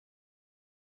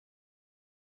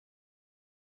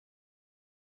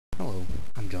Hello,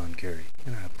 I'm John Kerry,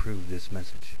 and I approve this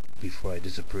message before I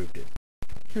disapproved it.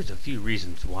 Here's a few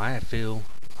reasons why I feel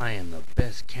I am the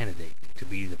best candidate to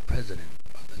be the President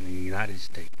of the United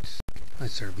States. I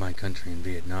served my country in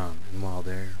Vietnam, and while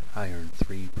there, I earned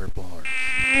 3 Purple Hearts.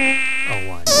 A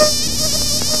 1,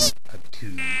 a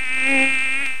 2,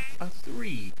 a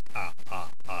 3.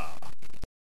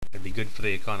 It'd be good for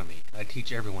the economy. I'd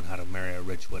teach everyone how to marry a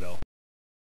rich widow.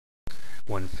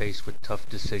 When faced with tough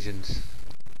decisions,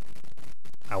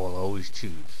 I will always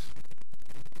choose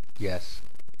yes,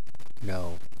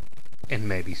 no, and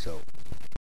maybe so.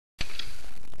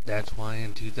 That's why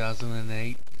in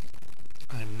 2008,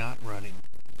 I'm not running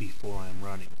before I'm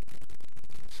running.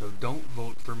 So don't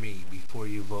vote for me before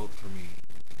you vote for me.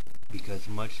 Because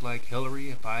much like Hillary,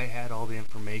 if I had all the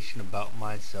information about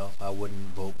myself, I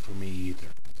wouldn't vote for me either.